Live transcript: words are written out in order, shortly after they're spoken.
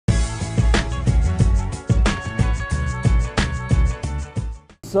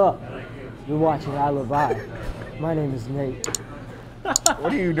What's up? You're watching I Love I. My name is Nate.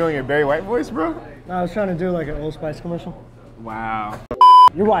 What are you doing, your Barry White voice, bro? I was trying to do like an Old Spice commercial. Wow.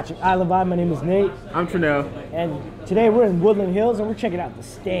 You're watching I Love I. My name is Nate. I'm Canoga. And today we're in Woodland Hills and we're checking out the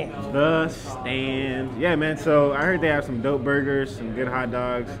stand. The stand. Yeah, man. So I heard they have some dope burgers, some good hot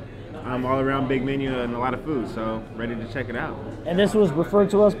dogs, all around big menu and a lot of food. So ready to check it out. And this was referred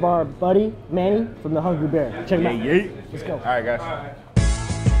to us by our buddy Manny from the Hungry Bear. Check him out. Yeah. Let's go. All right, guys.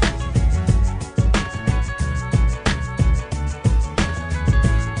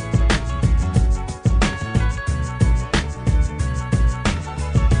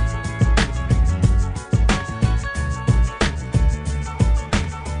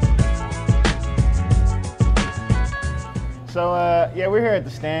 So, yeah, we're here at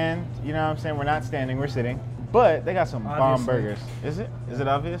the stand. You know what I'm saying? We're not standing, we're sitting. But they got some bomb burgers. Is it? Is it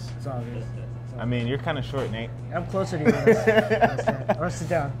obvious? It's obvious. I mean, you're kind of short, Nate. I'm closer to you. Let's sit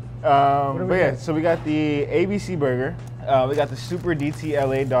down. But yeah, so we got the ABC burger. We got the Super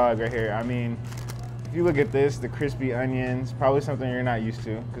DTLA dog right here. I mean, if you look at this, the crispy onions, probably something you're not used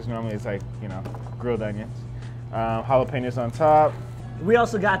to, because normally it's like, you know, grilled onions. Jalapenos on top. We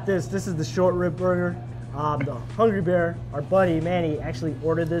also got this. This is the short rib burger. The Hungry Bear, our buddy Manny, actually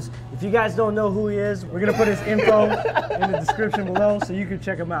ordered this. If you guys don't know who he is, we're gonna put his info in the description below so you can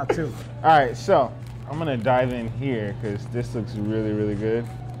check him out too. All right, so I'm gonna dive in here because this looks really, really good.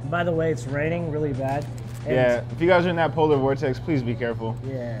 By the way, it's raining really bad. Yeah, if you guys are in that polar vortex, please be careful.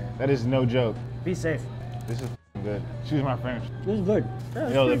 Yeah. That is no joke. Be safe. This is good. Excuse my French. This is good. Yeah,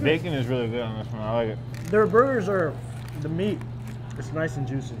 Yo, the bacon is really good on this one. I like it. Their burgers are, the meat, it's nice and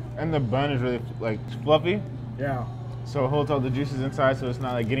juicy. And the bun is really like fluffy. Yeah. So it holds all the juices inside so it's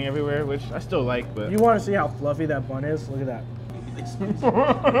not like getting everywhere, which I still like, but. You want to see how fluffy that bun is? Look at that.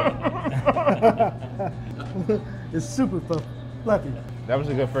 It's super fluffy. That was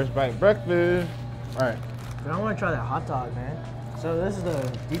a good first bite. Breakfast. All right. I want to try that hot dog, man. So this is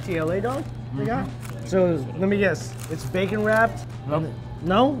the DTLA dog we got? So let me guess, it's bacon wrapped? Nope.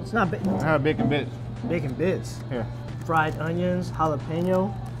 No, it's not bacon. I have bacon bits. Bacon bits. Here. Fried onions,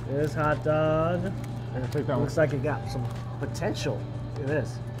 jalapeno. There's hot dog. Here, take that Looks one. like it got some potential. Look at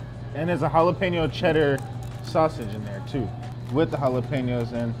this. And there's a jalapeno cheddar sausage in there too, with the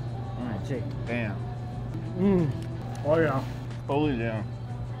jalapenos and. All right, Jake. Damn. Oh yeah. Holy damn.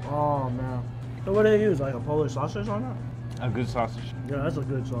 Oh man. So what do they use? Like a Polish sausage on it? A good sausage. Yeah, that's a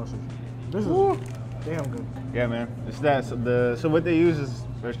good sausage. This is damn good. Yeah, man. It's that. So what they use is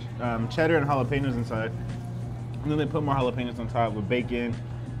there's cheddar and jalapenos inside, and then they put more jalapenos on top with bacon,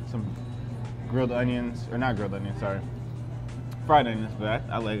 some grilled onions, or not grilled onions, sorry, fried onions. But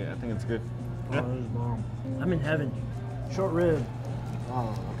I like it. I think it's good. Oh, this is bomb. I'm in heaven. Short rib. Oh,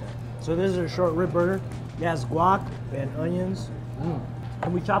 okay. So this is a short rib burger. It has guac and onions.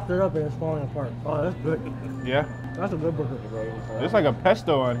 And we chopped it up and it's falling apart. Oh, that's good. Yeah. That's a good burger. There's like a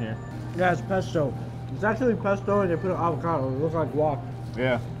pesto on here. Yeah, it's pesto. It's actually pesto and they put avocado. It looks like guac.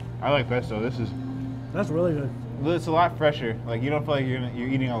 Yeah, I like pesto. That's really good. It's a lot fresher. Like you don't feel like you're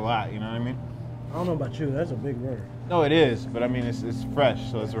eating a lot. You know what I mean? I don't know about you. That's a big burger. No, it is. But I mean, it's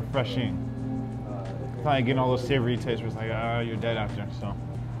fresh, so it's refreshing. Probably getting all those savory tastes. Where it's like, you're dead after. So.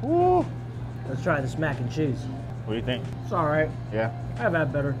 Woo. Let's try this mac and cheese. What do you think? It's all right. Yeah. I've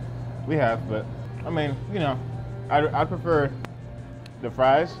had better. We have, but I mean, you know, I prefer the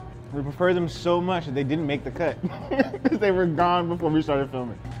fries. We prefer them so much that they didn't make the cut because they were gone before we started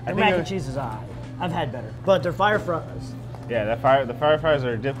filming. The mac and cheese is all right. I've had better, but they're fire fries. Yeah, the fire fries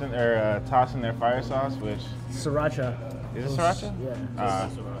are dipped in or tossed in their fire sauce, which Sriracha. is it sriracha?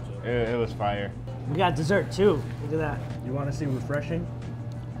 Yeah. It was fire. We got dessert too. Look at that. You want to see refreshing?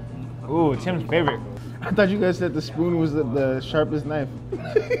 Ooh, Tim's favorite. I thought you guys said the spoon was the sharpest knife.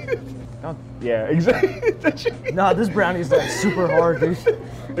 Yeah, exactly. No, this brownie's like super hard, dude.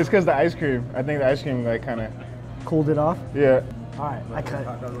 It's because the ice cream. I think the ice cream like kind of Cooled it off. Yeah. All right, I cut it.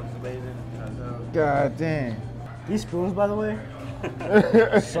 God dang. These spoons, by the way,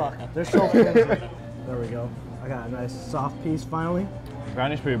 suck. They're so flimsy. There we go. I got a nice soft piece finally.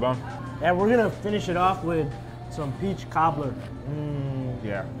 Brownie's pretty bomb. And we're gonna finish it off with some peach cobbler.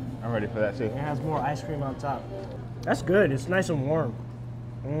 Yeah, I'm ready for that too. It has more ice cream on top. That's good. It's nice and warm.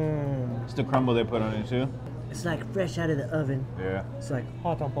 It's the crumble they put on it too. It's like fresh out of the oven. Yeah. It's like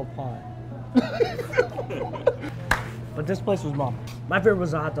hot apple pie. But this place was bomb. My favorite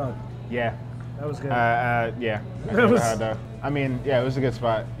was the hot dog. Yeah. That was good. Yeah. Hot dog. I mean, yeah, it was a good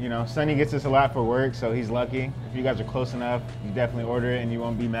spot. You know, Sonny gets this a lot for work, so he's lucky. If you guys are close enough, you definitely order it and you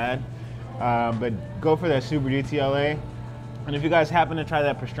won't be mad. But go for that Super DTLA. And if you guys happen to try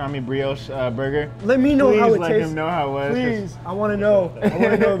that pastrami brioche burger, let me know how it let tastes. him know how it was. Please, I want to know. I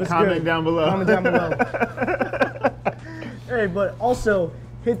want to know if it's Comment good. down below. Comment down below. Hey, but also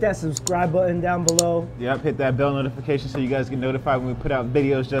hit that subscribe button down below. Yep, hit that bell notification so you guys get notified when we put out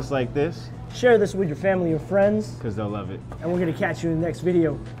videos just like this. Share this with your family and friends. Because they'll love it. And we're going to catch you in the next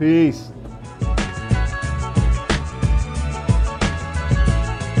video. Peace.